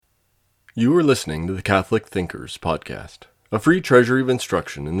You are listening to the Catholic Thinkers Podcast, a free treasury of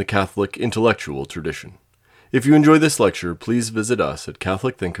instruction in the Catholic intellectual tradition. If you enjoy this lecture, please visit us at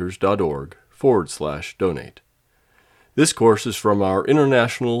catholicthinkers.org/donate. This course is from our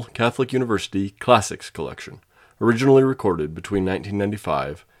International Catholic University Classics Collection, originally recorded between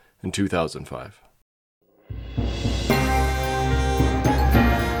 1995 and 2005.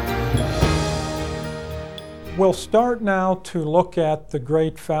 We'll start now to look at the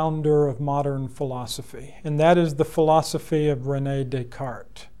great founder of modern philosophy, and that is the philosophy of René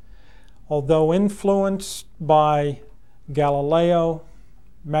Descartes. Although influenced by Galileo,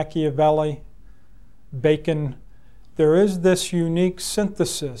 Machiavelli, Bacon, there is this unique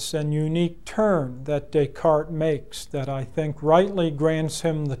synthesis and unique turn that Descartes makes that I think rightly grants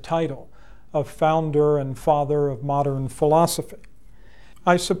him the title of founder and father of modern philosophy.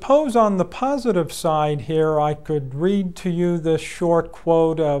 I suppose on the positive side here I could read to you this short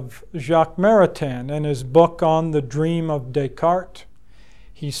quote of Jacques Maritain in his book on the Dream of Descartes.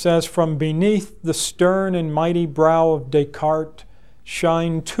 He says, "From beneath the stern and mighty brow of Descartes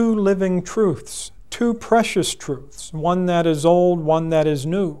shine two living truths, two precious truths, one that is old, one that is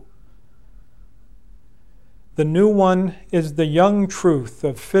new. The new one is the young truth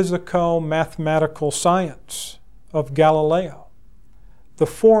of physico-mathematical science, of Galileo. The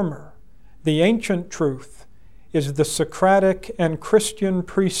former, the ancient truth, is the Socratic and Christian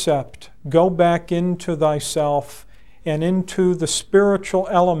precept, go back into thyself and into the spiritual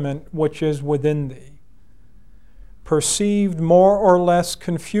element which is within thee. Perceived more or less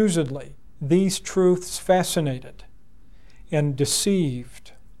confusedly, these truths fascinated and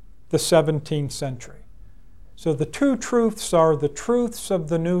deceived the 17th century." So the two truths are the truths of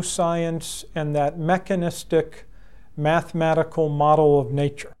the new science and that mechanistic mathematical model of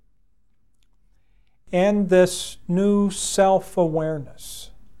nature. And this new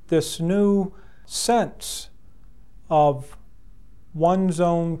self-awareness, this new sense of one's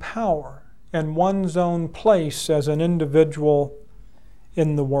own power and one's own place as an individual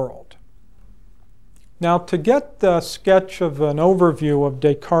in the world. Now, to get the sketch of an overview of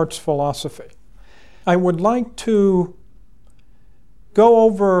Descartes' philosophy, I would like to go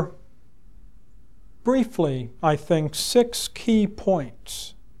over briefly, I think, 6 key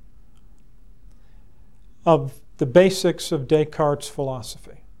points of the basics of Descartes'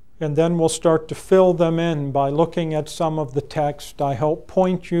 philosophy. And then we'll start to fill them in by looking at some of the text. I hope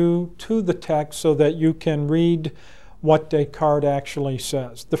point you to the text so that you can read what Descartes actually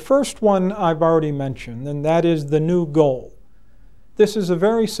says. The first one I've already mentioned, and that is the new goal. This is a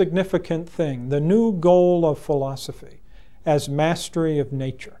very significant thing, the new goal of philosophy as mastery of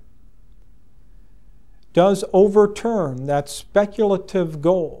nature does overturn that speculative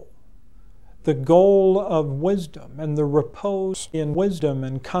goal, the goal of wisdom and the repose in wisdom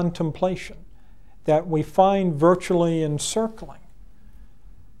and contemplation that we find virtually encircling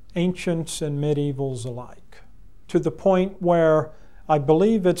ancients and medievals alike, to the point where I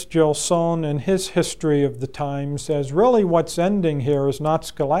believe it's Gilson in his History of the Time says really what's ending here is not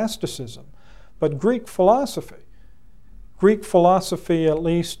scholasticism, but Greek philosophy. Greek philosophy, at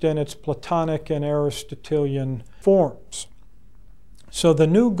least in its Platonic and Aristotelian forms. So the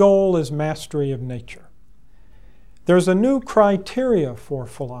new goal is mastery of nature. There's a new criteria for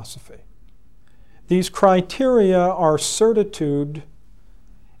philosophy. These criteria are certitude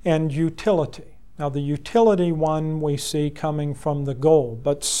and utility. Now the utility one we see coming from the goal,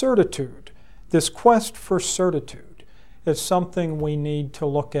 but certitude, this quest for certitude, is something we need to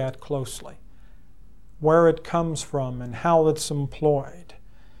look at closely. Where it comes from and how it's employed.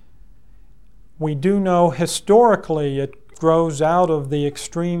 We do know historically it grows out of the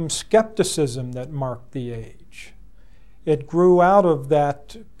extreme skepticism that marked the age. It grew out of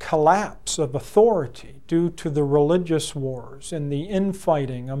that collapse of authority due to the religious wars and the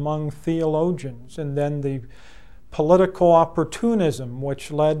infighting among theologians and then the political opportunism which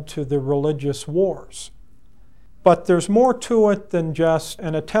led to the religious wars. But there's more to it than just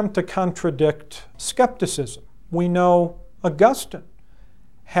an attempt to contradict skepticism. We know Augustine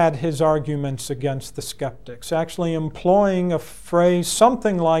had his arguments against the skeptics, actually employing a phrase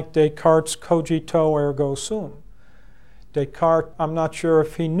something like Descartes' cogito ergo sum. Descartes, I'm not sure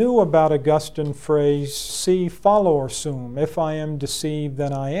if he knew about Augustine's phrase, si fallor sum, if I am deceived,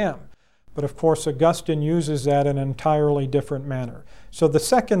 then I am. But of course, Augustine uses that in an entirely different manner. So the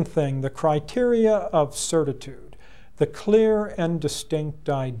second thing, the criteria of certitude, the clear and distinct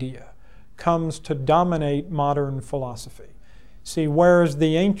idea, comes to dominate modern philosophy. See, whereas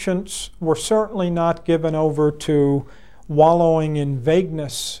the ancients were certainly not given over to wallowing in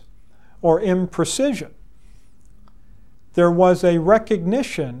vagueness or imprecision, there was a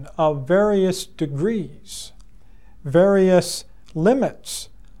recognition of various degrees, various limits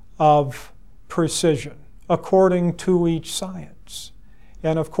of precision according to each science.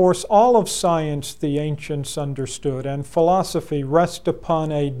 And of course, all of science the ancients understood, and philosophy rest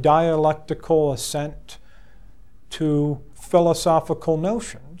upon a dialectical assent to philosophical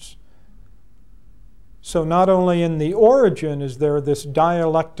notions. So not only in the origin is there this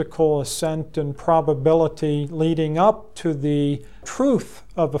dialectical assent and probability leading up to the truth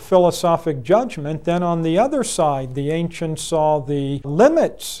of a philosophic judgment, then on the other side, the ancients saw the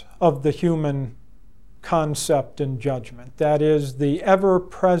limits of the human concept and judgment. That is, the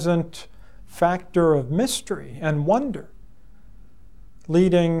ever-present factor of mystery and wonder,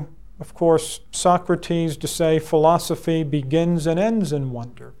 leading, of course, Socrates to say philosophy begins and ends in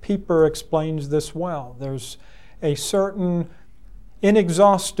wonder. Pieper explains this well. There's a certain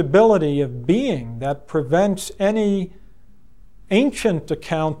inexhaustibility of being that prevents any ancient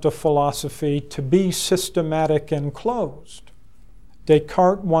account of philosophy to be systematic and closed.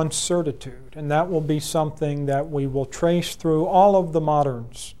 Descartes wants certitude, and that will be something that we will trace through all of the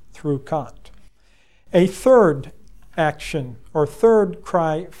moderns, through Kant. A third action, or third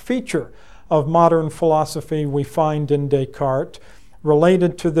feature of modern philosophy we find in Descartes,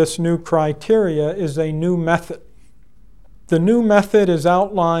 related to this new criteria, is a new method. The new method is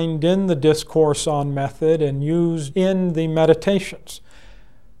outlined in the Discourse on Method and used in the Meditations.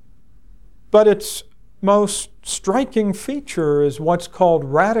 But its most striking feature is what's called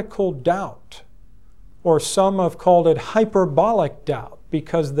radical doubt, or some have called it hyperbolic doubt,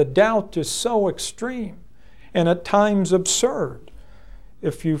 because the doubt is so extreme and at times absurd.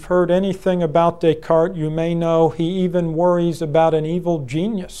 If you've heard anything about Descartes, you may know he even worries about an evil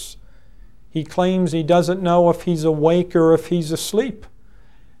genius. He claims he doesn't know if he's awake or if he's asleep.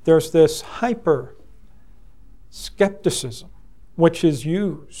 There's this hyper skepticism which is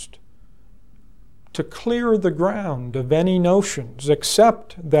used to clear the ground of any notions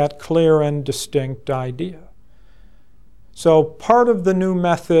except that clear and distinct idea. So part of the new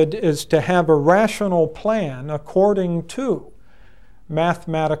method is to have a rational plan according to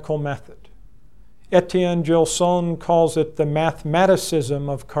mathematical method. Etienne Gilson calls it the mathematicism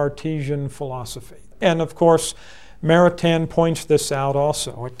of Cartesian philosophy. And of course, Maritain points this out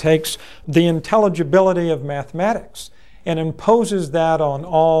also. It takes the intelligibility of mathematics and imposes that on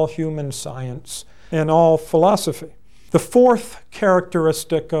all human science and all philosophy. The fourth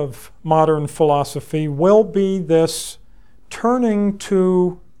characteristic of modern philosophy will be this turning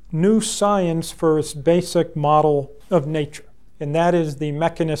to new science for its basic model of nature, and that is the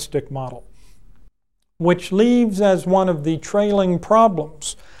mechanistic model, which leaves as one of the trailing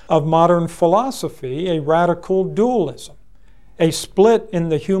problems of modern philosophy a radical dualism, a split in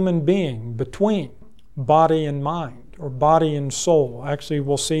the human being between body and mind, or body and soul. Actually,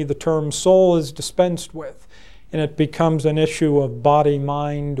 we'll see the term soul is dispensed with, and it becomes an issue of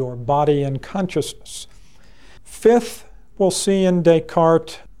body-mind or body and consciousness. Fifth, we'll see in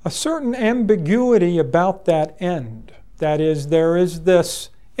Descartes a certain ambiguity about that end. That is, there is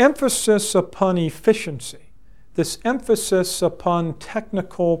this emphasis upon efficiency, this emphasis upon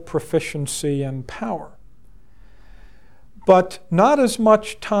technical proficiency and power, but not as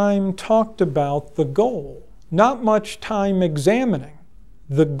much time talked about the goal, not much time examining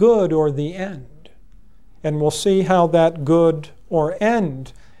the good or the end. And we'll see how that good or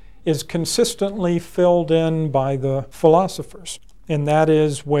end is consistently filled in by the philosophers, and that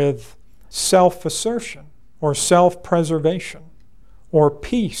is with self-assertion or self-preservation or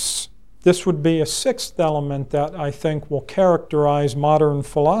peace. This would be a sixth element that I think will characterize modern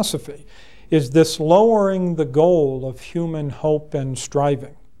philosophy, is this lowering the goal of human hope and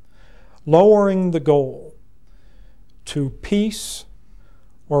striving. Lowering the goal to peace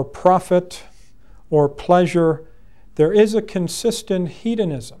or profit or pleasure. There is a consistent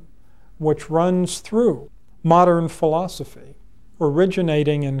hedonism which runs through modern philosophy,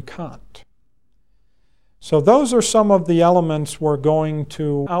 originating in Kant. So those are some of the elements we're going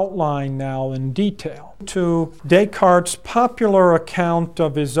to outline now in detail. To Descartes' popular account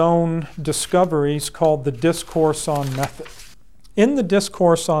of his own discoveries called the Discourse on Method. In the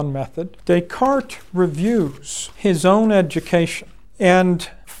Discourse on Method, Descartes reviews his own education and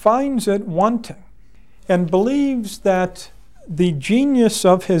finds it wanting, and believes that the genius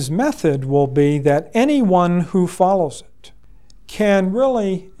of his method will be that anyone who follows it can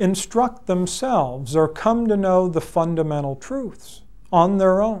really instruct themselves or come to know the fundamental truths on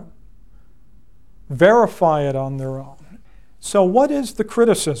their own, verify it on their own. So what is the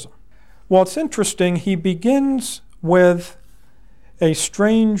criticism? Well, it's interesting. He begins with a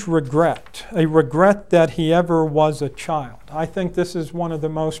strange regret, a regret that he ever was a child. I think this is one of the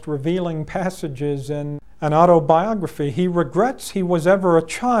most revealing passages in an autobiography. He regrets he was ever a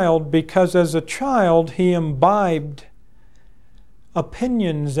child because as a child he imbibed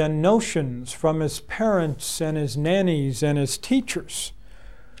opinions and notions from his parents and his nannies and his teachers,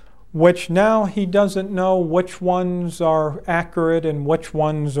 which now he doesn't know which ones are accurate and which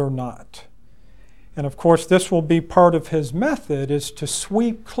ones are not. And of course, this will be part of his method, is to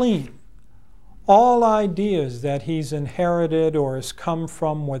sweep clean all ideas that he's inherited or has come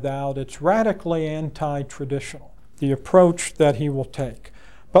from without. It's radically anti-traditional, the approach that he will take.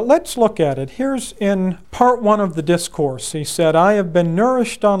 But let's look at it. Here's in part one of the discourse. He said, "I have been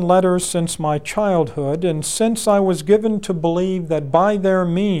nourished on letters since my childhood, and since I was given to believe that by their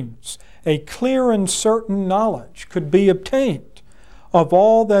means a clear and certain knowledge could be obtained of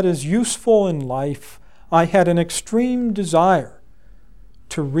all that is useful in life, I had an extreme desire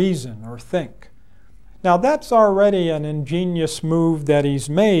to reason or think." Now that's already an ingenious move that he's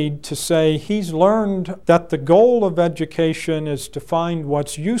made to say he's learned that the goal of education is to find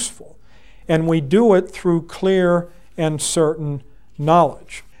what's useful, and we do it through clear and certain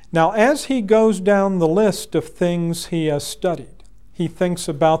knowledge. Now as he goes down the list of things he has studied, he thinks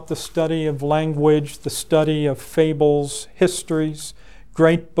about the study of language, the study of fables, histories,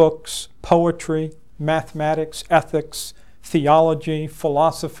 great books, poetry, mathematics, ethics, theology,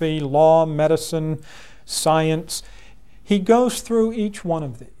 philosophy, law, medicine, science. He goes through each one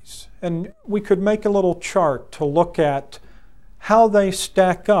of these. And we could make a little chart to look at how they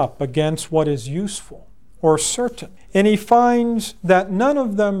stack up against what is useful or certain. And he finds that none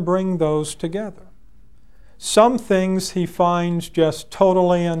of them bring those together. Some things he finds just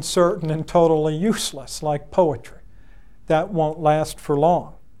totally uncertain and totally useless, like poetry. That won't last for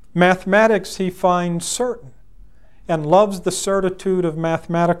long. Mathematics he finds certain and loves the certitude of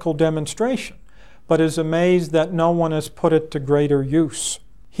mathematical demonstration, but is amazed that no one has put it to greater use.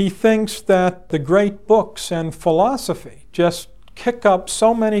 He thinks that the great books and philosophy just kick up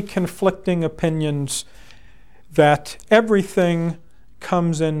so many conflicting opinions that everything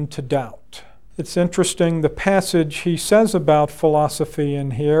comes into doubt. It's interesting, the passage he says about philosophy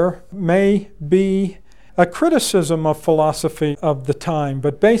in here may be a criticism of philosophy of the time,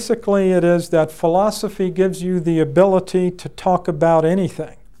 but basically it is that philosophy gives you the ability to talk about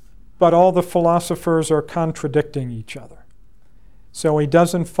anything, but all the philosophers are contradicting each other. So he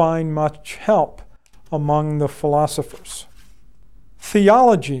doesn't find much help among the philosophers.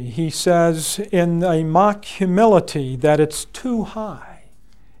 Theology, he says in a mock humility that it's too high.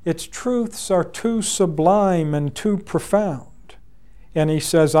 Its truths are too sublime and too profound. And he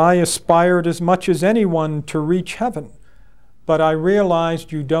says, I aspired as much as anyone to reach heaven, but I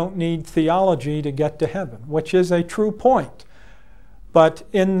realized you don't need theology to get to heaven, which is a true point. But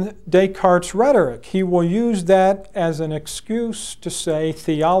in Descartes' rhetoric, he will use that as an excuse to say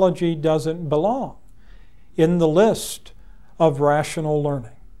theology doesn't belong in the list of rational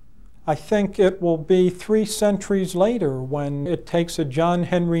learning. I think it will be 3 centuries later when it takes a John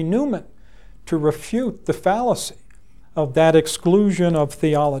Henry Newman to refute the fallacy of that exclusion of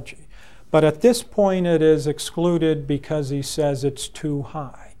theology. But at this point it is excluded because he says it's too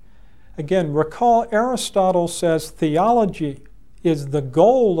high. Again, recall Aristotle says theology is the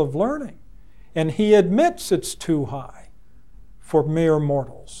goal of learning, and he admits it's too high for mere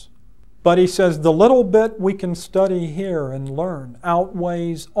mortals. But he says the little bit we can study here and learn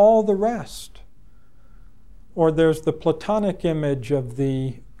outweighs all the rest. Or there's the Platonic image of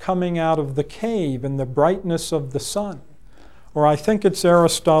the coming out of the cave and the brightness of the sun. Or I think it's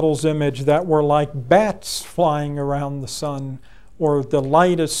Aristotle's image that we're like bats flying around the sun, or the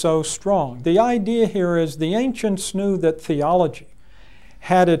light is so strong. The idea here is the ancients knew that theology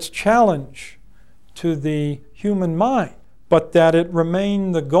had its challenge to the human mind, but that it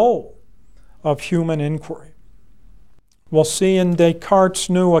remained the goal of human inquiry. We'll see in Descartes'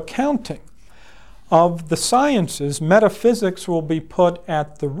 new accounting of the sciences, metaphysics will be put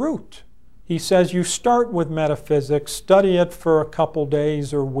at the root. He says you start with metaphysics, study it for a couple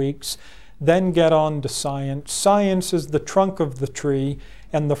days or weeks, then get on to science. Science is the trunk of the tree,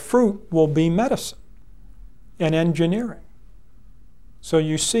 and the fruit will be medicine and engineering. So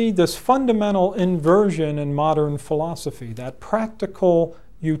you see this fundamental inversion in modern philosophy, that practical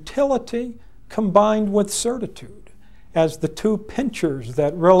utility combined with certitude as the two pinchers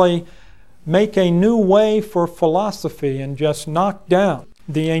that really make a new way for philosophy and just knock down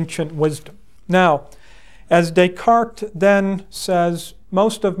the ancient wisdom. Now, as Descartes then says,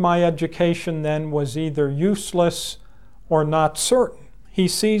 most of my education then was either useless or not certain. He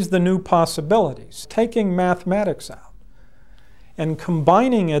sees the new possibilities, taking mathematics out and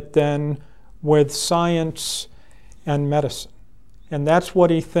combining it then with science and medicine. And that's what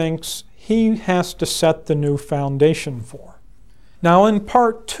he thinks he has to set the new foundation for. Now, in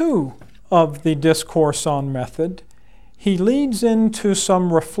part 2 of the Discourse on Method, he leads into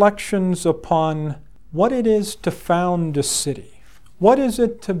some reflections upon what it is to found a city. What is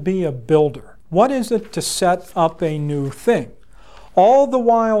it to be a builder? What is it to set up a new thing? All the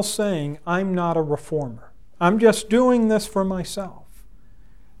while saying, I'm not a reformer. I'm just doing this for myself.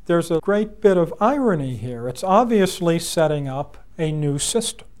 There's a great bit of irony here. It's obviously setting up a new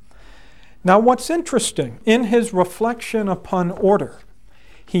system. Now, what's interesting, in his reflection upon order,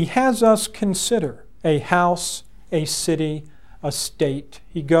 he has us consider a house, a city, a state.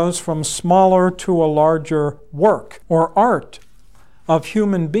 He goes from smaller to a larger work or art of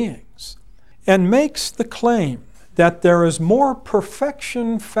human beings and makes the claim that there is more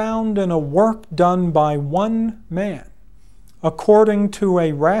perfection found in a work done by one man according to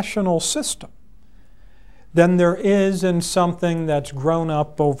a rational system than there is in something that's grown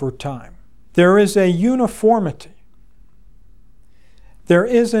up over time. There is a uniformity. There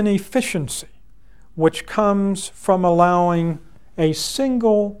is an efficiency which comes from allowing a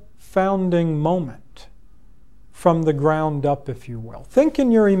single founding moment from the ground up, if you will. Think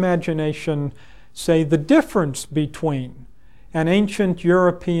in your imagination, say, the difference between an ancient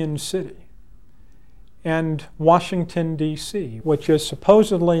European city and Washington, D.C., which is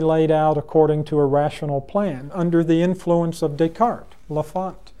supposedly laid out according to a rational plan under the influence of Descartes.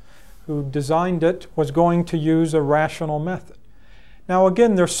 Lafont, who designed it, was going to use a rational method. Now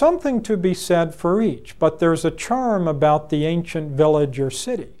again, there's something to be said for each, but there's a charm about the ancient village or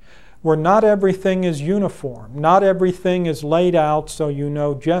city where not everything is uniform, not everything is laid out so you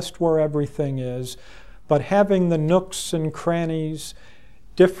know just where everything is, but having the nooks and crannies,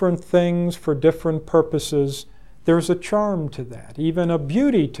 different things for different purposes, there's a charm to that, even a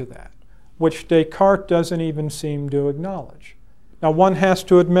beauty to that, which Descartes doesn't even seem to acknowledge. Now one has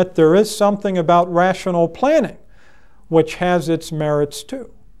to admit there is something about rational planning which has its merits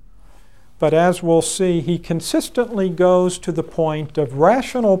too. But as we'll see, he consistently goes to the point of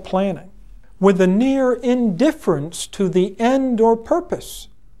rational planning with a near indifference to the end or purpose.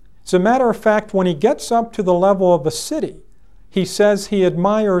 As a matter of fact, when he gets up to the level of a city, he says he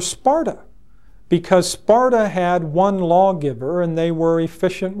admires Sparta because Sparta had one lawgiver and they were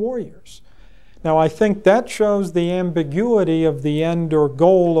efficient warriors. Now I think that shows the ambiguity of the end or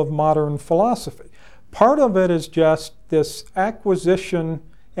goal of modern philosophy. Part of it is just this acquisition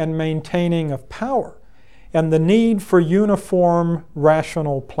and maintaining of power and the need for uniform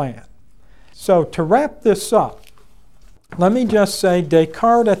rational plan. So to wrap this up, let me just say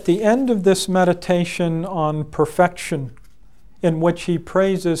Descartes at the end of this meditation on perfection, in which he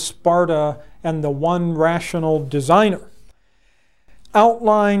praises Sparta and the one rational designer,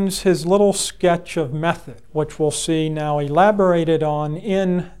 outlines his little sketch of method, which we'll see now elaborated on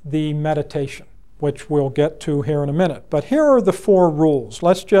in the meditation, which we'll get to here in a minute. But here are the 4 rules.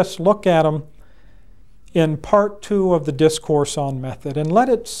 Let's just look at them in part 2 of the Discourse on Method and let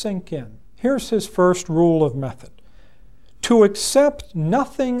it sink in. Here's his first rule of method. To accept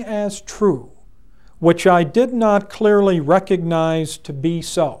nothing as true, which I did not clearly recognize to be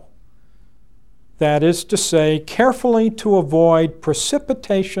so. That is to say, carefully to avoid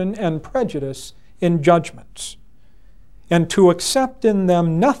precipitation and prejudice in judgments, and to accept in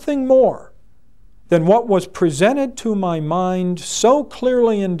them nothing more than what was presented to my mind so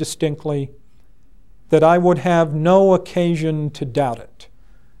clearly and distinctly that I would have no occasion to doubt it.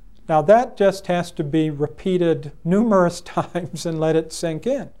 Now that just has to be repeated numerous times and let it sink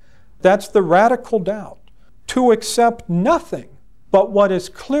in. That's the radical doubt. To accept nothing but what is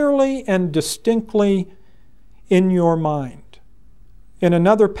clearly and distinctly in your mind. In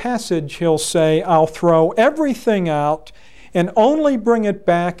another passage, he'll say, I'll throw everything out and only bring it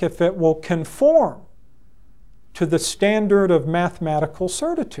back if it will conform to the standard of mathematical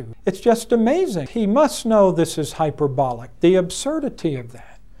certitude. It's just amazing. He must know this is hyperbolic, the absurdity of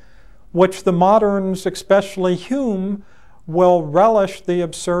that, which the moderns, especially Hume, will relish the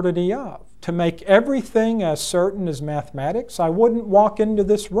absurdity of. To make everything as certain as mathematics, I wouldn't walk into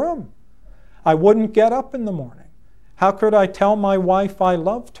this room. I wouldn't get up in the morning. How could I tell my wife I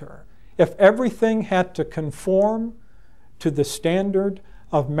loved her if everything had to conform to the standard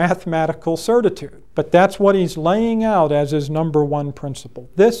of mathematical certitude? But that's what he's laying out as his number 1 principle.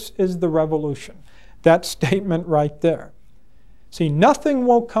 This is the revolution. That statement right there. See, nothing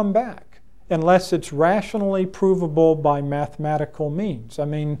will come back unless it's rationally provable by mathematical means. I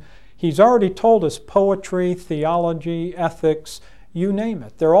mean, he's already told us poetry, theology, ethics, you name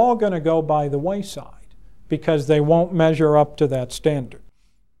it. They're all going to go by the wayside because they won't measure up to that standard.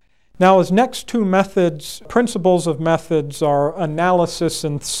 Now, his next two principles of methods are analysis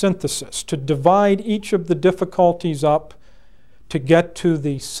and synthesis, to divide each of the difficulties up to get to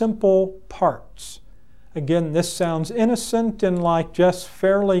the simple parts. Again, this sounds innocent and like just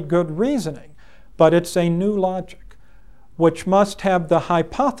fairly good reasoning, but it's a new logic, which must have the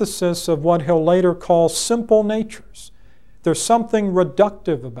hypothesis of what he'll later call simple natures. There's something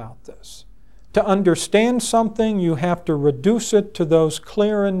reductive about this. To understand something, you have to reduce it to those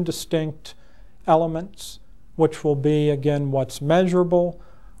clear and distinct elements, which will be, again, what's measurable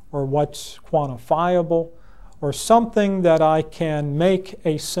or what's quantifiable, or something that I can make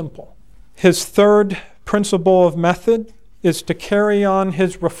a simple. His third principle of method is to carry on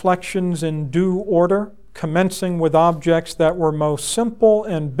his reflections in due order, commencing with objects that were most simple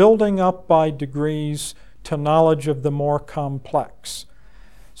and building up by degrees to knowledge of the more complex.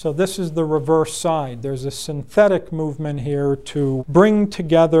 So this is the reverse side. There's a synthetic movement here to bring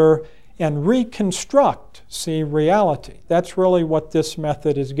together and reconstruct, reality. That's really what this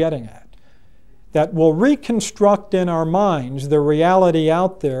method is getting at. That will reconstruct in our minds the reality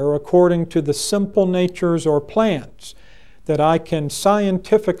out there according to the simple natures or plans, that I can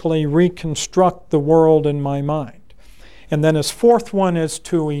scientifically reconstruct the world in my mind. And then his fourth one is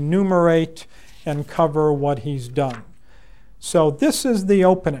to enumerate and cover what he's done. So this is the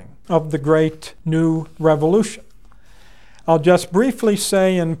opening of the great new revolution. I'll just briefly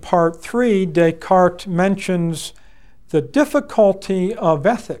say in part 3, Descartes mentions the difficulty of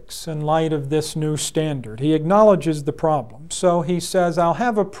ethics in light of this new standard. He acknowledges the problem. So he says, I'll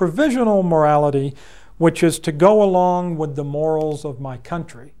have a provisional morality which is to go along with the morals of my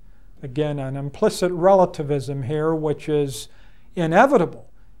country. Again, an implicit relativism here, which is inevitable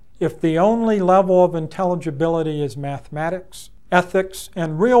if the only level of intelligibility is mathematics. Ethics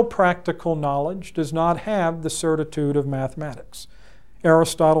and real practical knowledge does not have the certitude of mathematics.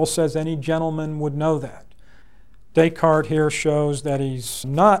 Aristotle says any gentleman would know that. Descartes here shows that he's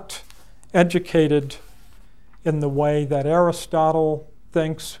not educated in the way that Aristotle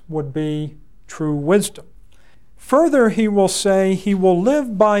thinks would be true wisdom. Further, he will say he will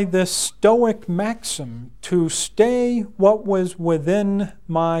live by this Stoic maxim to stay what was within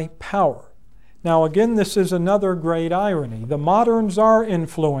my power. Now again, this is another great irony. The moderns are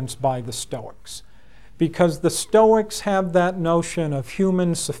influenced by the Stoics because the Stoics have that notion of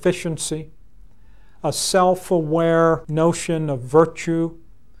human sufficiency, a self-aware notion of virtue.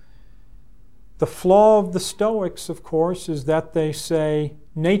 The flaw of the Stoics, of course, is that they say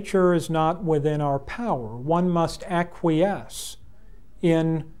nature is not within our power. One must acquiesce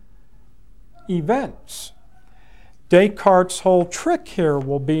in events. Descartes' whole trick here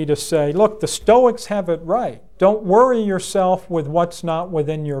will be to say, look, the Stoics have it right. Don't worry yourself with what's not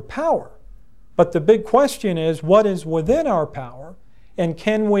within your power. But the big question is, what is within our power, and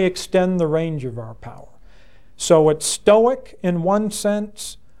can we extend the range of our power? So it's Stoic in one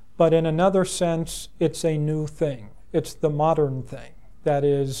sense, but in another sense, it's a new thing. It's the modern thing. That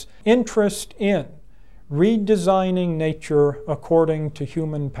is, interest in redesigning nature according to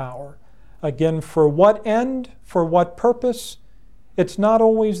human power. Again, for what end, for what purpose, it's not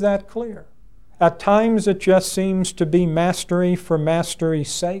always that clear. At times it just seems to be mastery for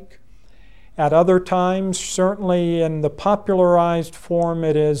mastery's sake. At other times, certainly in the popularized form,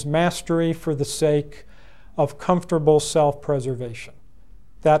 it is mastery for the sake of comfortable self-preservation.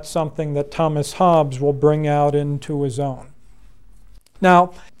 That's something that Thomas Hobbes will bring out into his own.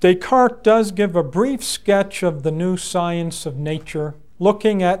 Now, Descartes does give a brief sketch of the new science of nature,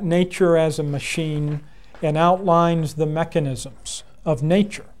 looking at nature as a machine, and outlines the mechanisms of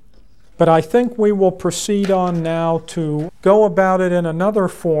nature. But I think we will proceed on now to go about it in another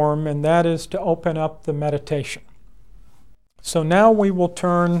form, and that is to open up the meditation. So now we will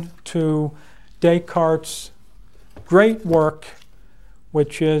turn to Descartes' great work,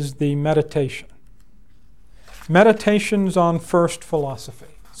 which is the Meditation. Meditations on First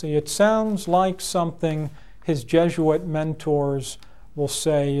Philosophy. See, it sounds like something his Jesuit mentors will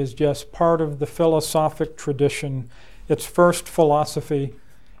say is just part of the philosophic tradition. It's first philosophy.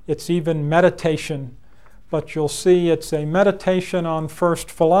 It's even meditation. But you'll see it's a meditation on first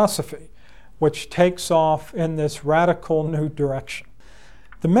philosophy, which takes off in this radical new direction.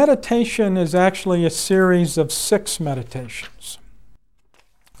 The meditation is actually a series of 6 meditations.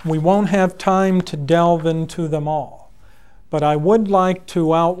 We won't have time to delve into them all, but I would like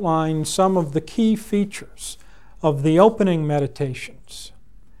to outline some of the key features of the opening meditations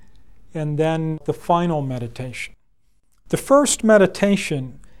and then the final meditation. The first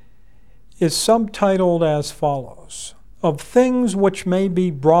meditation is subtitled as follows: of things which may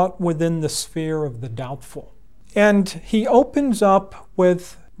be brought within the sphere of the doubtful. And he opens up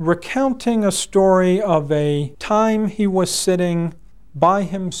with recounting a story of a time he was sitting by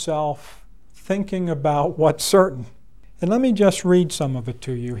himself thinking about what's certain. And let me just read some of it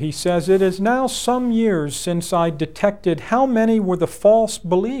to you. He says, "It is now some years since I detected how many were the false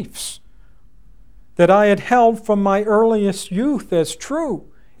beliefs that I had held from my earliest youth as true,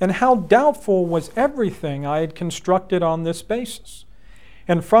 and how doubtful was everything I had constructed on this basis.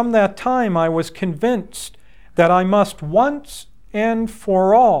 And from that time I was convinced that I must once and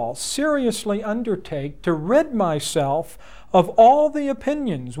for all seriously undertake to rid myself of all the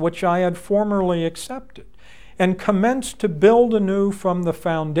opinions which I had formerly accepted, and commence to build anew from the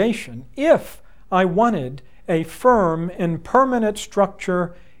foundation, if I wanted a firm and permanent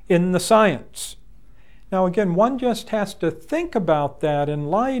structure in the science." Now again, one just has to think about that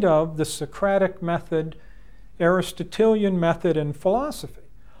in light of the Socratic method, Aristotelian method in philosophy.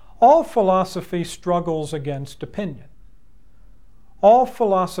 All philosophy struggles against opinion. All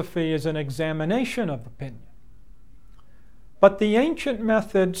philosophy is an examination of opinion. But the ancient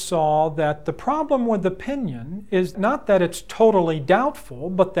method saw that the problem with opinion is not that it's totally doubtful,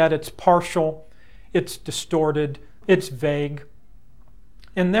 but that it's partial, it's distorted, it's vague.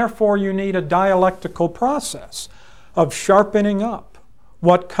 And therefore you need a dialectical process of sharpening up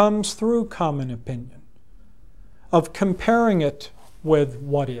what comes through common opinion, of comparing it with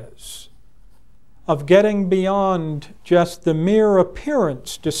what is, of getting beyond just the mere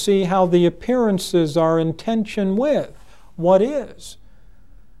appearance to see how the appearances are in tension with what is.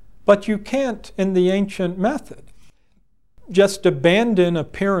 But you can't, in the ancient method, just abandon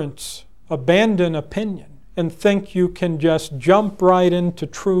appearance, abandon opinion, and think you can just jump right into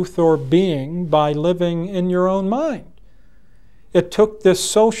truth or being by living in your own mind. It took this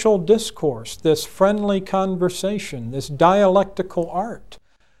social discourse, this friendly conversation, this dialectical art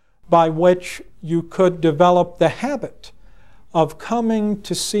by which you could develop the habit of coming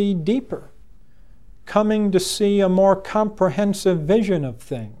to see deeper, coming to see a more comprehensive vision of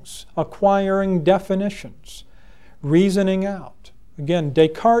things, acquiring definitions, reasoning out. Again,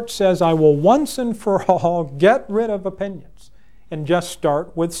 Descartes says, I will once and for all get rid of opinions and just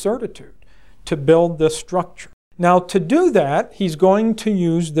start with certitude to build this structure. Now, to do that, he's going to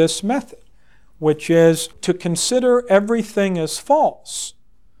use this method, which is to consider everything as false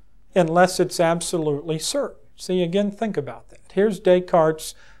unless it's absolutely certain. See, again, think about that. Here's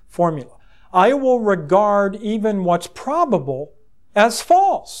Descartes' formula. I will regard even what's probable as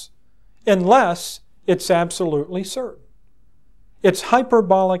false unless it's absolutely certain. It's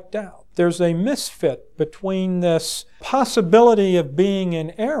hyperbolic doubt. There's a misfit between this possibility of being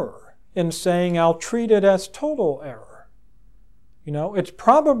in error and saying I'll treat it as total error. You know, it's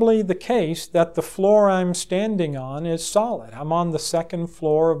probably the case that the floor I'm standing on is solid. I'm on the second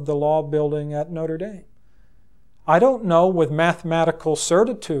floor of the law building at Notre Dame. I don't know with mathematical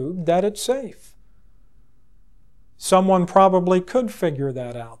certitude that it's safe. Someone probably could figure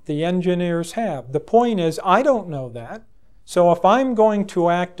that out. The engineers have. The point is, I don't know that. So if I'm going to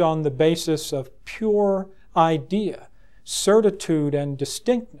act on the basis of pure idea, certitude and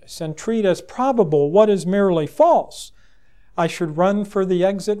distinctness, and treat as probable what is merely false, I should run for the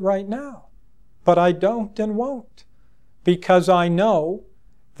exit right now. But I don't and won't, because I know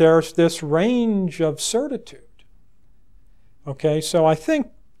there's this range of certitude. Okay, so I think,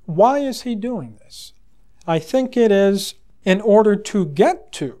 why is he doing this? I think it is in order to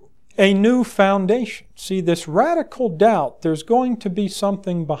get to a new foundation. See, this radical doubt, there's going to be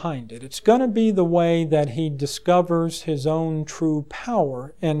something behind it. It's going to be the way that he discovers his own true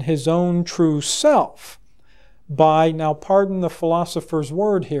power and his own true self by, now pardon the philosopher's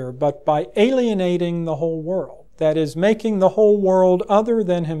word here, but by alienating the whole world. That is, making the whole world other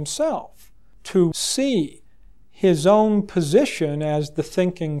than himself, to see his own position as the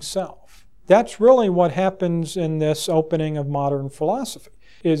thinking self. That's really what happens in this opening of modern philosophy,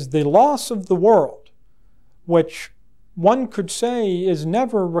 is the loss of the world, which one could say is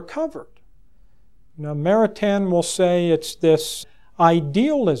never recovered. You know, Maritain will say it's this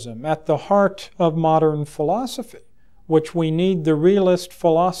idealism at the heart of modern philosophy, which we need the realist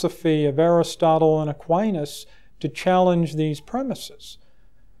philosophy of Aristotle and Aquinas to challenge these premises.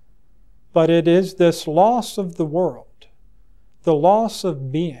 But it is this loss of the world, the loss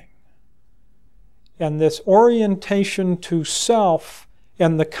of being, and this orientation to self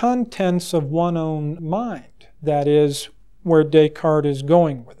and the contents of one's own mind. That is where Descartes is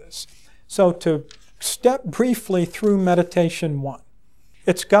going with this. So to step briefly through Meditation 1.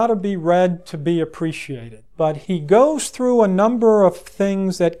 It's got to be read to be appreciated, but he goes through a number of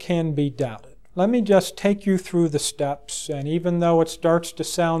things that can be doubted. Let me just take you through the steps, and even though it starts to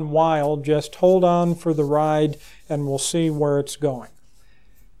sound wild, just hold on for the ride and we'll see where it's going.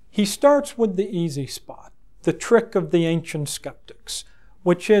 He starts with the easy spot, the trick of the ancient skeptics,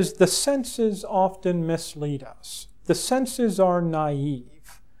 which is the senses often mislead us. The senses are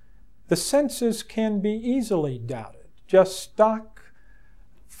naive. The senses can be easily doubted. Just stock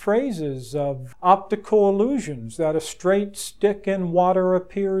phrases of optical illusions, that a straight stick in water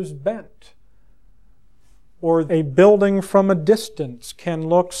appears bent, or a building from a distance can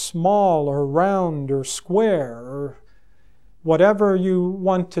look small or round or square, or whatever you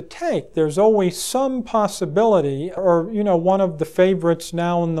want to take. There's always some possibility, or, one of the favorites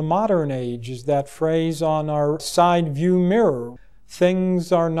now in the modern age is that phrase on our side view mirror,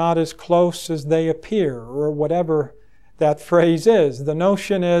 things are not as close as they appear, or whatever that phrase is. The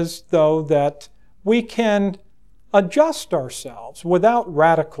notion is, though, that we can adjust ourselves without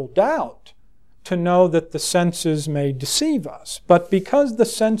radical doubt to know that the senses may deceive us. But because the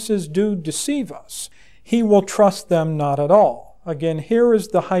senses do deceive us, he will trust them not at all. Again, here is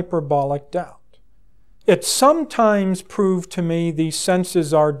the hyperbolic doubt. It's sometimes proved to me these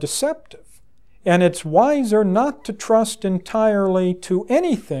senses are deceptive, and it's wiser not to trust entirely to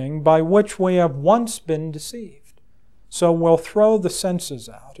anything by which we have once been deceived. So we'll throw the senses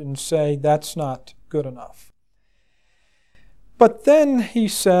out and say that's not good enough. But then he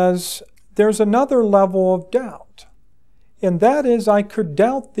says there's another level of doubt, and that is I could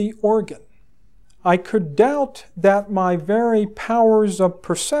doubt the organ. I could doubt that my very powers of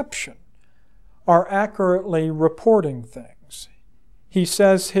perception are accurately reporting things. He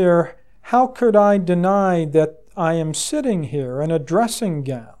says here, how could I deny that I am sitting here in a dressing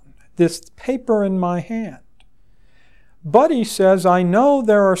gown, this paper in my hand? But he says, I know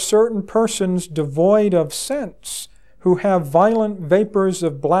there are certain persons devoid of sense who have violent vapors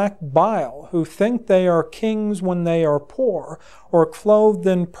of black bile, who think they are kings when they are poor, or clothed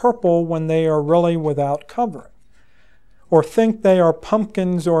in purple when they are really without covering, or think they are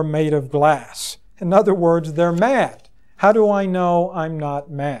pumpkins or made of glass. In other words, they're mad. How do I know I'm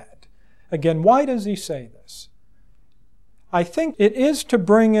not mad? Again, why does he say this? I think it is to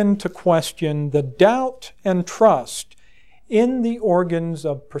bring into question the doubt and trust in the organs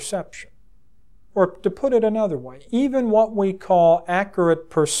of perception. Or to put it another way, even what we call accurate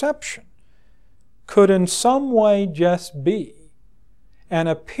perception could in some way just be an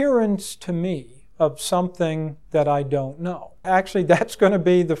appearance to me of something that I don't know. Actually, that's going to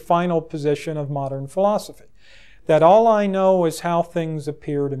be the final position of modern philosophy, that all I know is how things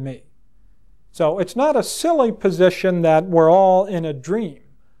appear to me. So it's not a silly position that we're all in a dream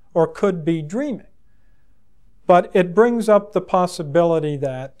or could be dreaming, but it brings up the possibility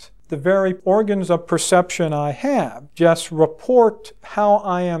that the very organs of perception I have just report how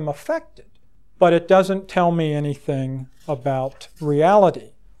I am affected, but it doesn't tell me anything about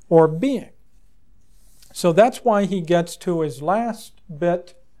reality or being. So that's why he gets to his last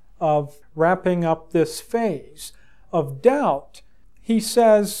bit of wrapping up this phase of doubt. He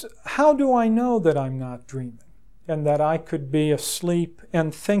says, how do I know that I'm not dreaming and that I could be asleep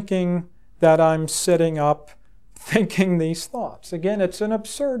and thinking that I'm sitting up thinking these thoughts? Again, it's an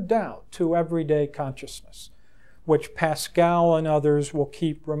absurd doubt to everyday consciousness, which Pascal and others will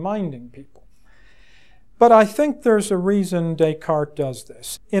keep reminding people. But I think there's a reason Descartes does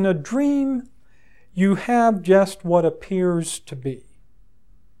this. In a dream, you have just what appears to be.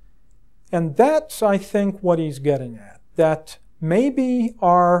 And that's, I think, what he's getting at, that maybe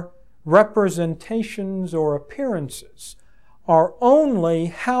our representations or appearances are only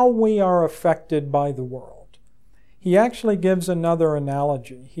how we are affected by the world. He actually gives another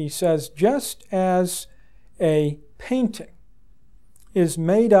analogy. He says, just as a painting is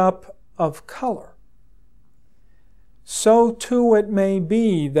made up of color, so too it may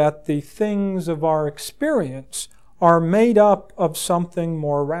be that the things of our experience are made up of something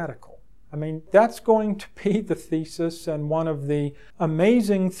more radical. I mean, that's going to be the thesis and one of the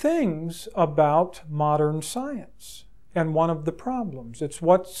amazing things about modern science. And one of the problems. It's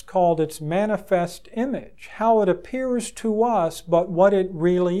what's called its manifest image, how it appears to us, but what it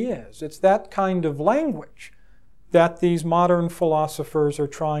really is. It's that kind of language that these modern philosophers are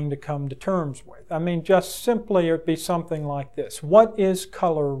trying to come to terms with. I mean, just simply it'd be something like this. What is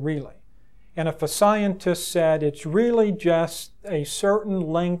color really? And if a scientist said it's really just a certain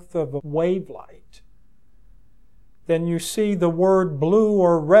length of a wavelight, then you see the word blue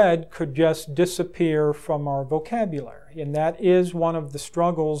or red could just disappear from our vocabulary. And that is one of the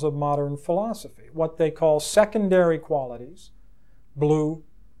struggles of modern philosophy, what they call secondary qualities, blue,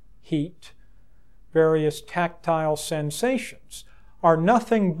 heat, various tactile sensations, are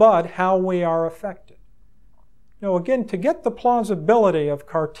nothing but how we are affected. Now again, to get the plausibility of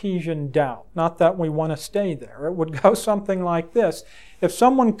Cartesian doubt, not that we want to stay there, it would go something like this. If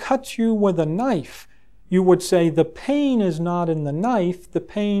someone cuts you with a knife, you would say the pain is not in the knife, the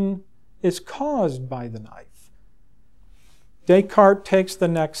pain is caused by the knife. Descartes takes the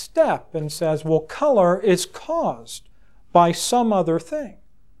next step and says, well, color is caused by some other thing.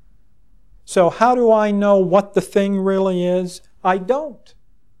 So how do I know what the thing really is? I don't.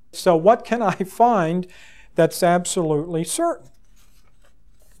 So what can I find that's absolutely certain?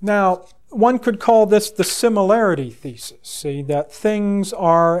 Now, one could call this the similarity thesis, see, that things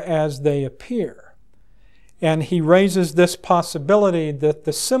are as they appear. And he raises this possibility that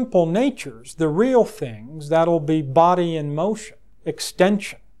the simple natures, the real things, that'll be body in motion,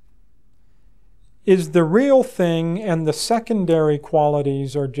 extension, is the real thing, and the secondary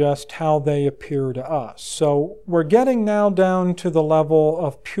qualities are just how they appear to us. So we're getting now down to the level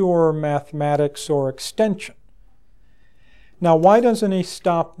of pure mathematics or extension. Now, why doesn't he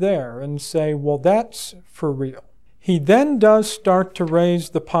stop there and say, well, that's for real? He then does start to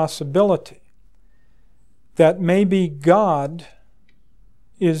raise the possibility that maybe God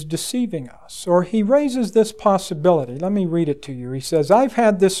is deceiving us. Or he raises this possibility. Let me read it to you. He says, I've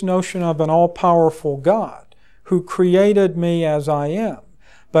had this notion of an all-powerful God who created me as I am.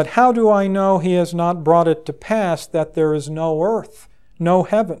 But how do I know he has not brought it to pass that there is no earth, no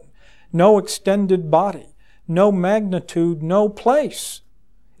heaven, no extended body, no magnitude, no place?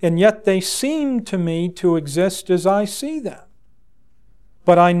 And yet they seem to me to exist as I see them.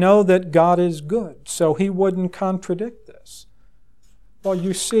 But I know that God is good, so he wouldn't contradict this. Well,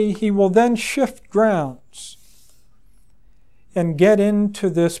 you see, he will then shift grounds and get into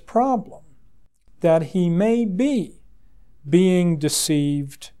this problem that he may be being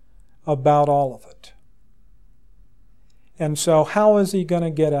deceived about all of it. And so how is he going to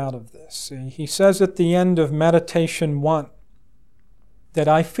get out of this? See, he says at the end of Meditation 1 that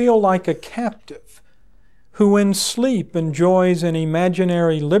I feel like a captive who in sleep enjoys an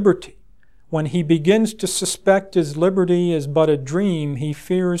imaginary liberty. When he begins to suspect his liberty is but a dream, he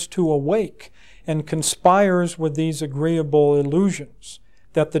fears to awake and conspires with these agreeable illusions,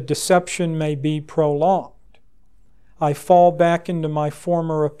 that the deception may be prolonged. I fall back into my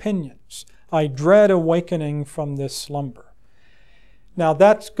former opinions. I dread awakening from this slumber. Now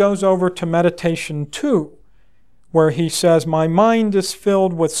that goes over to Meditation 2, where he says, my mind is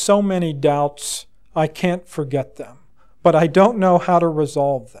filled with so many doubts, I can't forget them, but I don't know how to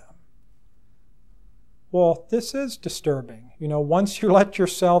resolve them. Well, this is disturbing. You know, once you let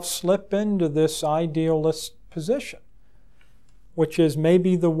yourself slip into this idealist position, which is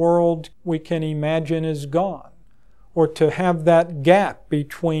maybe the world we can imagine is gone, or to have that gap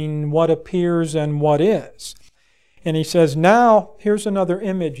between what appears and what is. And he says, now, here's another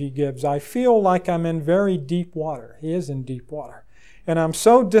image he gives. I feel like I'm in very deep water. He is in deep water. And I'm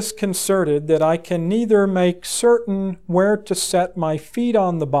so disconcerted that I can neither make certain where to set my feet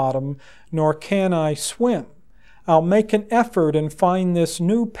on the bottom, nor can I swim. I'll make an effort and find this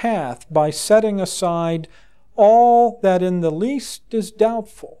new path by setting aside all that in the least is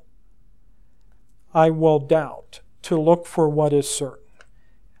doubtful. I will doubt to look for what is certain.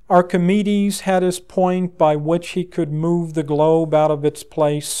 Archimedes had his point by which he could move the globe out of its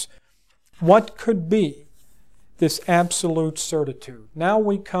place. What could be this absolute certitude? Now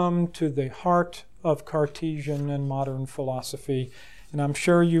we come to the heart of Cartesian and modern philosophy. And I'm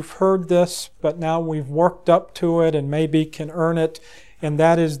sure you've heard this, but now we've worked up to it and maybe can earn it, and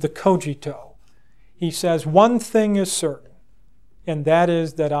that is the cogito. He says, one thing is certain, and that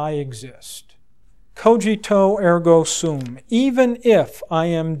is that I exist. Cogito ergo sum. Even if I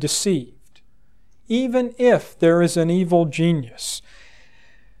am deceived, even if there is an evil genius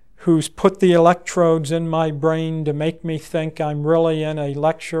who's put the electrodes in my brain to make me think I'm really in a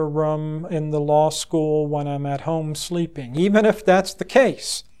lecture room in the law school when I'm at home sleeping. Even if that's the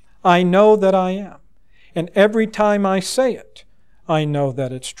case, I know that I am. And every time I say it, I know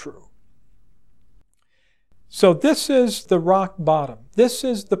that it's true. So this is the rock bottom. This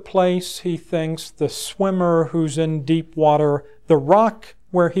is the place, he thinks, the swimmer who's in deep water, the rock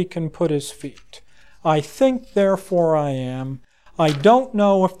where he can put his feet. I think, therefore I am. I don't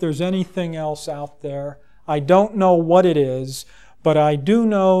know if there's anything else out there. I don't know what it is, but I do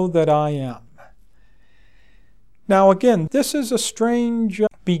know that I am. Now again, this is a strange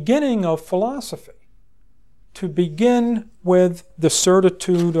beginning of philosophy, to begin with the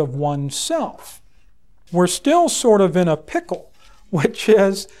certitude of oneself. We're still sort of in a pickle, which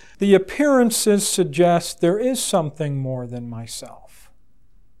is the appearances suggest there is something more than myself.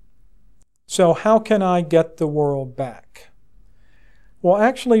 So how can I get the world back? Well,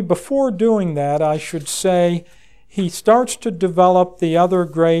 actually, before doing that, I should say he starts to develop the other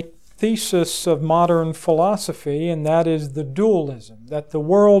great thesis of modern philosophy, and that is the dualism, that the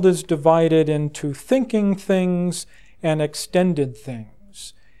world is divided into thinking things and extended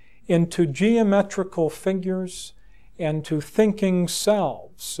things, into geometrical figures and to thinking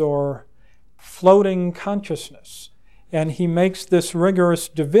selves or floating consciousness. And he makes this rigorous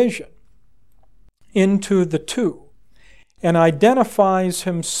division into the two and identifies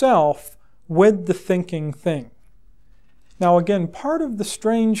himself with the thinking thing. Now again, part of the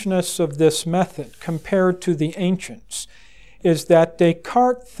strangeness of this method compared to the ancients is that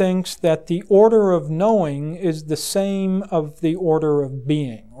Descartes thinks that the order of knowing is the same of the order of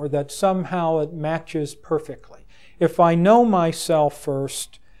being, or that somehow it matches perfectly. If I know myself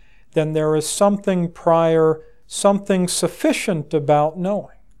first, then there is something prior, something sufficient about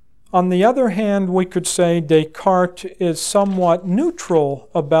knowing. On the other hand, we could say Descartes is somewhat neutral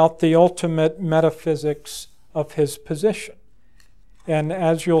about the ultimate metaphysics of his position. And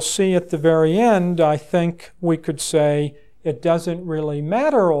as you'll see at the very end, I think we could say it doesn't really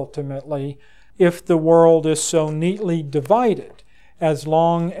matter ultimately if the world is so neatly divided, as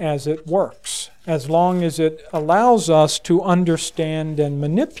long as it works, as long as it allows us to understand and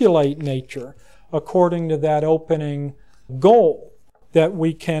manipulate nature according to that opening goal that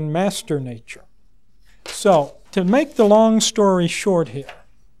we can master nature. So, to make the long story short here,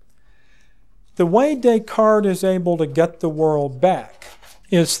 the way Descartes is able to get the world back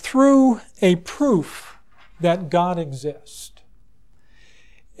is through a proof that God exists.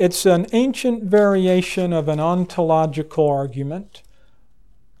 It's an ancient variation of an ontological argument.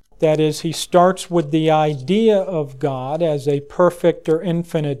 That is, he starts with the idea of God as a perfect or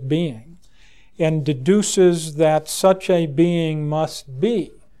infinite being and deduces that such a being must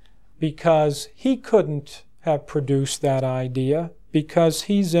be because he couldn't have produced that idea because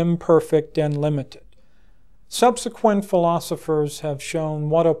he's imperfect and limited. Subsequent philosophers have shown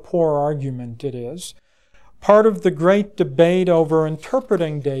what a poor argument it is. Part of the great debate over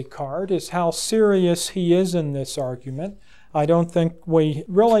interpreting Descartes is how serious he is in this argument. I don't think we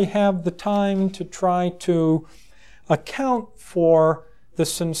really have the time to try to account for the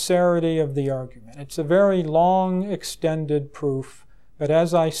sincerity of the argument. It's a very long, extended proof, but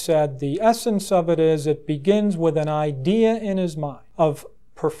as I said, the essence of it is it begins with an idea in his mind of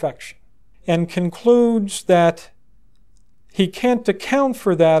perfection and concludes that he can't account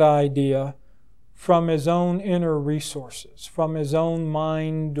for that idea from his own inner resources, from his own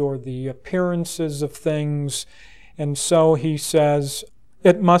mind or the appearances of things, and so he says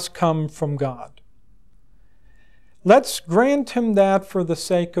it must come from God. Let's grant him that for the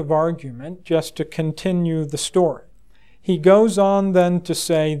sake of argument, just to continue the story. He goes on then to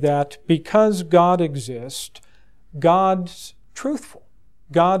say that because God exists, God's truthful.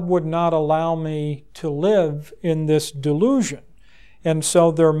 God would not allow me to live in this delusion. And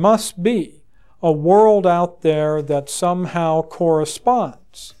so there must be a world out there that somehow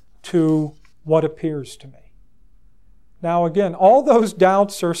corresponds to what appears to me. Now again, all those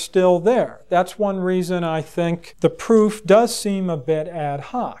doubts are still there. That's one reason I think the proof does seem a bit ad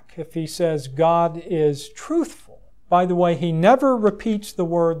hoc. If he says God is truthful, by the way, he never repeats the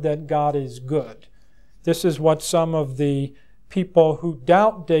word that God is good. This is what some of the people who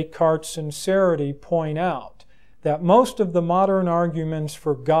doubt Descartes' sincerity point out, that most of the modern arguments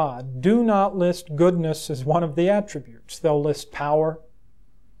for God do not list goodness as one of the attributes. They'll list power.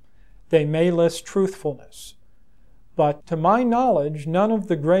 They may list truthfulness. But to my knowledge, none of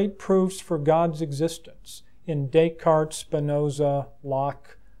the great proofs for God's existence in Descartes, Spinoza,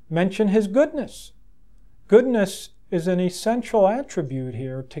 Locke mention his goodness. Goodness is an essential attribute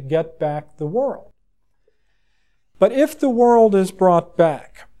here to get back the world. But if the world is brought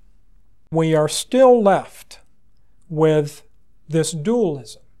back, we are still left with this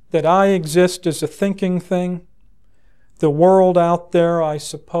dualism, that I exist as a thinking thing, the world out there I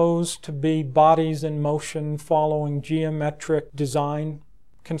suppose to be bodies in motion following geometric design,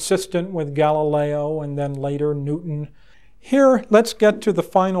 consistent with Galileo and then later Newton. Here, let's get to the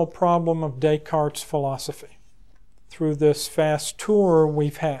final problem of Descartes' philosophy through this fast tour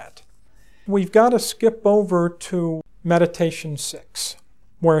we've had. We've got to skip over to Meditation 6,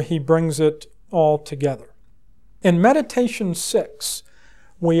 where he brings it all together. In Meditation 6,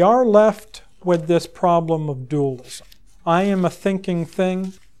 we are left with this problem of dualism. I am a thinking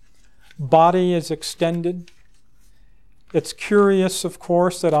thing. Body is extended. It's curious, of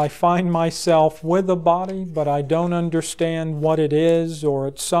course, that I find myself with a body, but I don't understand what it is, or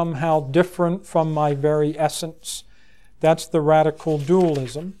it's somehow different from my very essence. That's the radical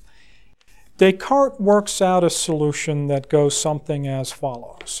dualism. Descartes works out a solution that goes something as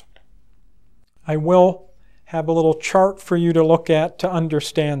follows. I will have a little chart for you to look at to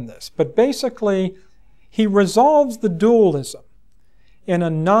understand this. But basically, he resolves the dualism in a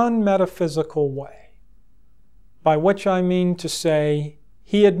non-metaphysical way, by which I mean to say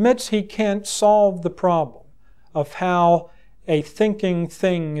he admits he can't solve the problem of how a thinking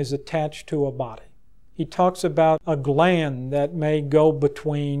thing is attached to a body. He talks about a gland that may go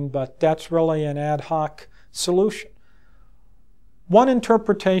between, but that's really an ad hoc solution. One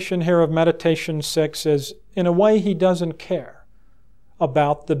interpretation here of Meditation 6 is, in a way, he doesn't care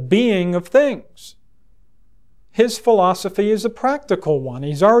about the being of things. His philosophy is a practical one.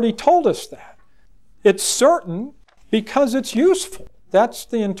 He's already told us that. It's certain because it's useful. That's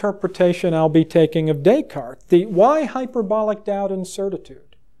the interpretation I'll be taking of Descartes. Why hyperbolic doubt and certitude?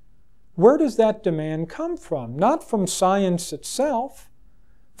 Where does that demand come from? Not from science itself,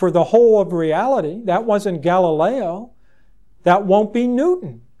 for the whole of reality. That wasn't Galileo. That won't be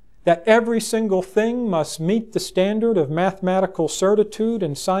Newton. That every single thing must meet the standard of mathematical certitude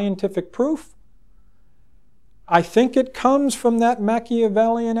and scientific proof. I think it comes from that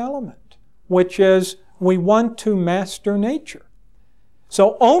Machiavellian element, which is we want to master nature.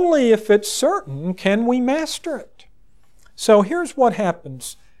 So only if it's certain can we master it. So here's what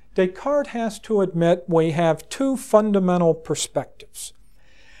happens. Descartes has to admit we have two fundamental perspectives.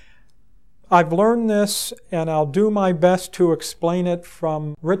 I've learned this, and I'll do my best to explain it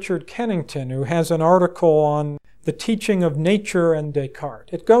from Richard Kennington, who has an article on the teaching of nature and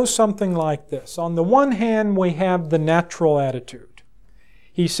Descartes. It goes something like this. On the one hand, we have the natural attitude.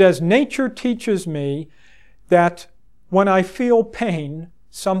 He says, nature teaches me that when I feel pain,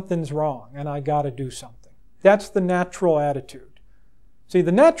 something's wrong, and I got to do something. That's the natural attitude. See,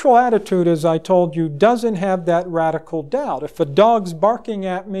 the natural attitude, as I told you, doesn't have that radical doubt. If a dog's barking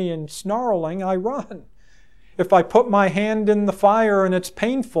at me and snarling, I run. If I put my hand in the fire and it's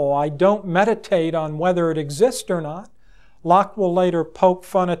painful, I don't meditate on whether it exists or not. Locke will later poke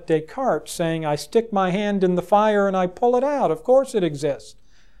fun at Descartes, saying, I stick my hand in the fire and I pull it out. Of course it exists.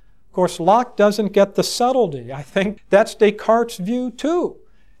 Of course, Locke doesn't get the subtlety. I think that's Descartes' view too.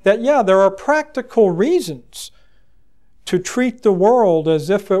 That, yeah, there are practical reasons to treat the world as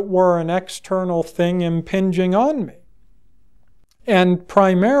if it were an external thing impinging on me. And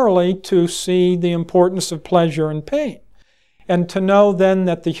primarily to see the importance of pleasure and pain. And to know then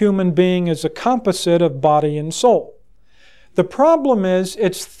that the human being is a composite of body and soul. The problem is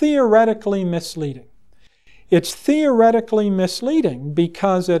it's theoretically misleading. It's theoretically misleading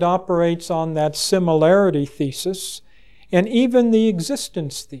because it operates on that similarity thesis and even the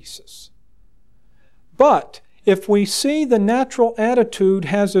existence thesis. But if we see the natural attitude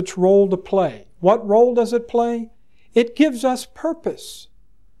has its role to play, what role does it play? It gives us purpose.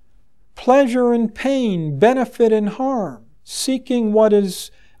 Pleasure and pain, benefit and harm, seeking what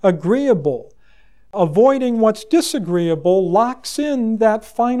is agreeable, avoiding what's disagreeable locks in that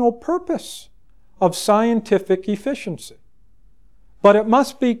final purpose of scientific efficiency. But it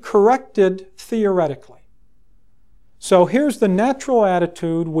must be corrected theoretically. So here's the natural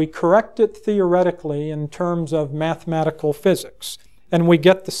attitude. We correct it theoretically in terms of mathematical physics, and we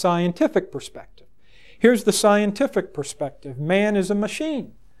get the scientific perspective. Here's the scientific perspective. Man is a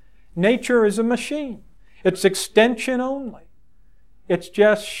machine. Nature is a machine. It's extension only. It's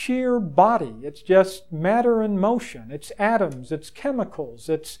just sheer body. It's just matter in motion. It's atoms. It's chemicals.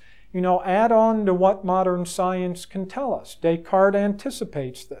 It's, add on to what modern science can tell us. Descartes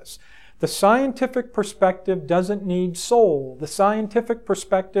anticipates this. The scientific perspective doesn't need soul. The scientific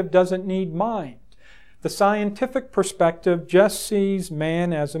perspective doesn't need mind. The scientific perspective just sees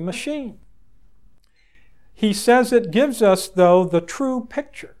man as a machine. He says it gives us, though, the true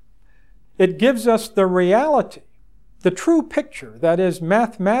picture. It gives us the reality, the true picture, that is,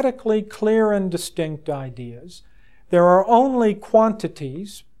 mathematically clear and distinct ideas. There are only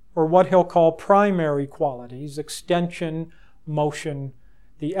quantities, or what he'll call primary qualities, extension, motion,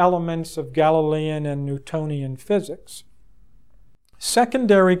 the elements of Galilean and Newtonian physics.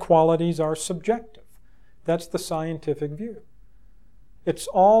 Secondary qualities are subjective. That's the scientific view. It's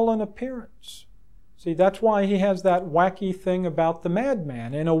all an appearance. See, that's why he has that wacky thing about the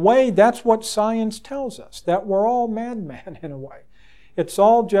madman. In a way, that's what science tells us, that we're all madmen in a way. It's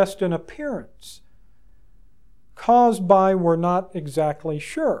all just an appearance, caused by we're not exactly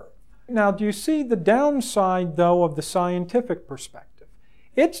sure. Now, do you see the downside, though, of the scientific perspective?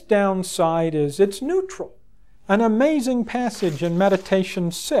 Its downside is it's neutral. An amazing passage in Meditation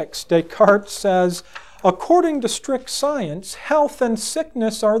 6, Descartes says, according to strict science, health and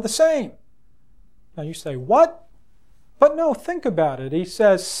sickness are the same. Now you say, what? But no, think about it. He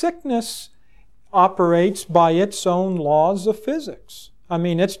says sickness operates by its own laws of physics. I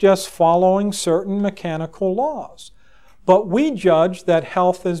mean, it's just following certain mechanical laws. But we judge that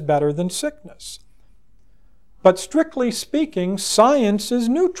health is better than sickness. But strictly speaking, science is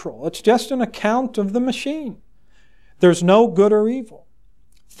neutral. It's just an account of the machine. There's no good or evil.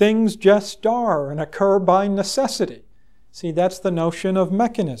 Things just are and occur by necessity. See, that's the notion of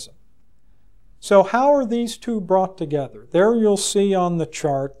mechanism. So how are these two brought together? There you'll see on the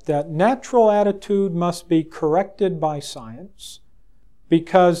chart that natural attitude must be corrected by science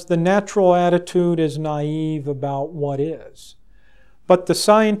because the natural attitude is naive about what is. But the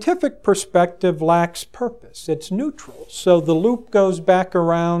scientific perspective lacks purpose. It's neutral. So the loop goes back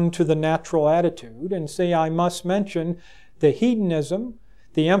around to the natural attitude. And see, I must mention the hedonism,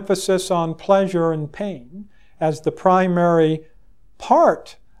 the emphasis on pleasure and pain as the primary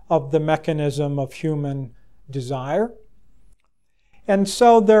part of the mechanism of human desire. And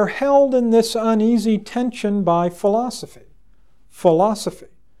so they're held in this uneasy tension by philosophy. Philosophy,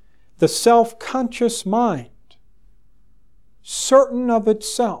 the self-conscious mind, certain of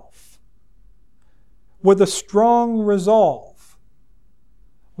itself, with a strong resolve.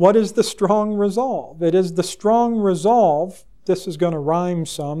 What is the strong resolve? It is the strong resolve, this is going to rhyme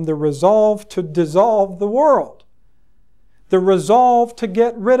some, the resolve to dissolve the world, the resolve to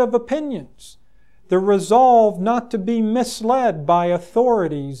get rid of opinions, the resolve not to be misled by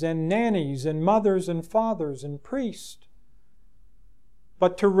authorities and nannies and mothers and fathers and priests,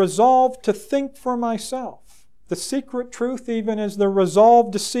 but to resolve to think for myself. The secret truth even is the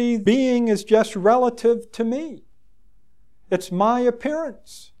resolve to see being is just relative to me. It's my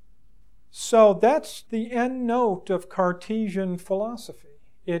appearance. So that's the end note of Cartesian philosophy.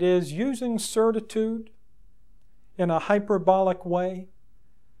 It is using certitude in a hyperbolic way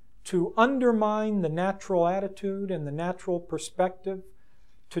to undermine the natural attitude and the natural perspective,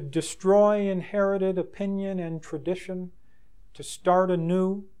 to destroy inherited opinion and tradition, to start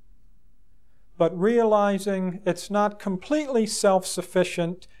anew, but realizing it's not completely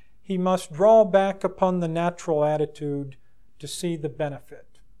self-sufficient, he must draw back upon the natural attitude to see the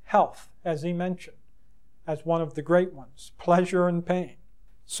benefit. Health, as he mentioned, as one of the great ones, pleasure and pain.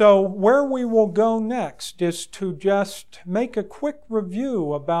 So where we will go next is to just make a quick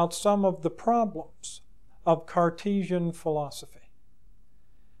review about some of the problems of Cartesian philosophy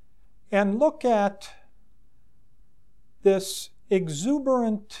and look at this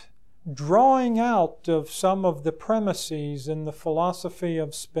exuberant drawing out of some of the premises in the philosophy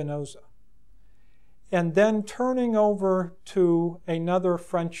of Spinoza, and then turning over to another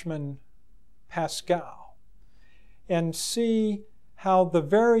Frenchman, Pascal, and see how the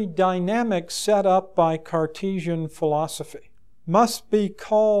very dynamic set up by Cartesian philosophy must be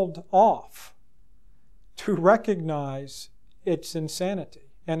called off to recognize its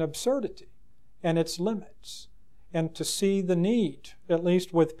insanity and absurdity and its limits, and to see the need, at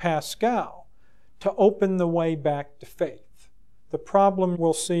least with Pascal, to open the way back to faith. The problem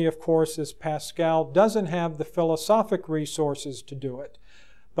we'll see, of course, is Pascal doesn't have the philosophic resources to do it,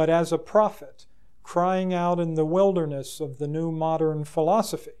 but as a prophet, crying out in the wilderness of the new modern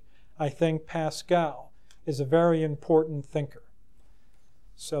philosophy, I think Pascal is a very important thinker.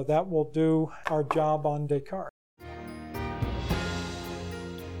 So that will do our job on Descartes.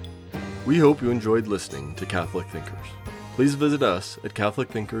 We hope you enjoyed listening to Catholic Thinkers. Please visit us at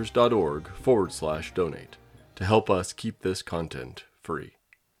catholicthinkers.org/donate to help us keep this content free.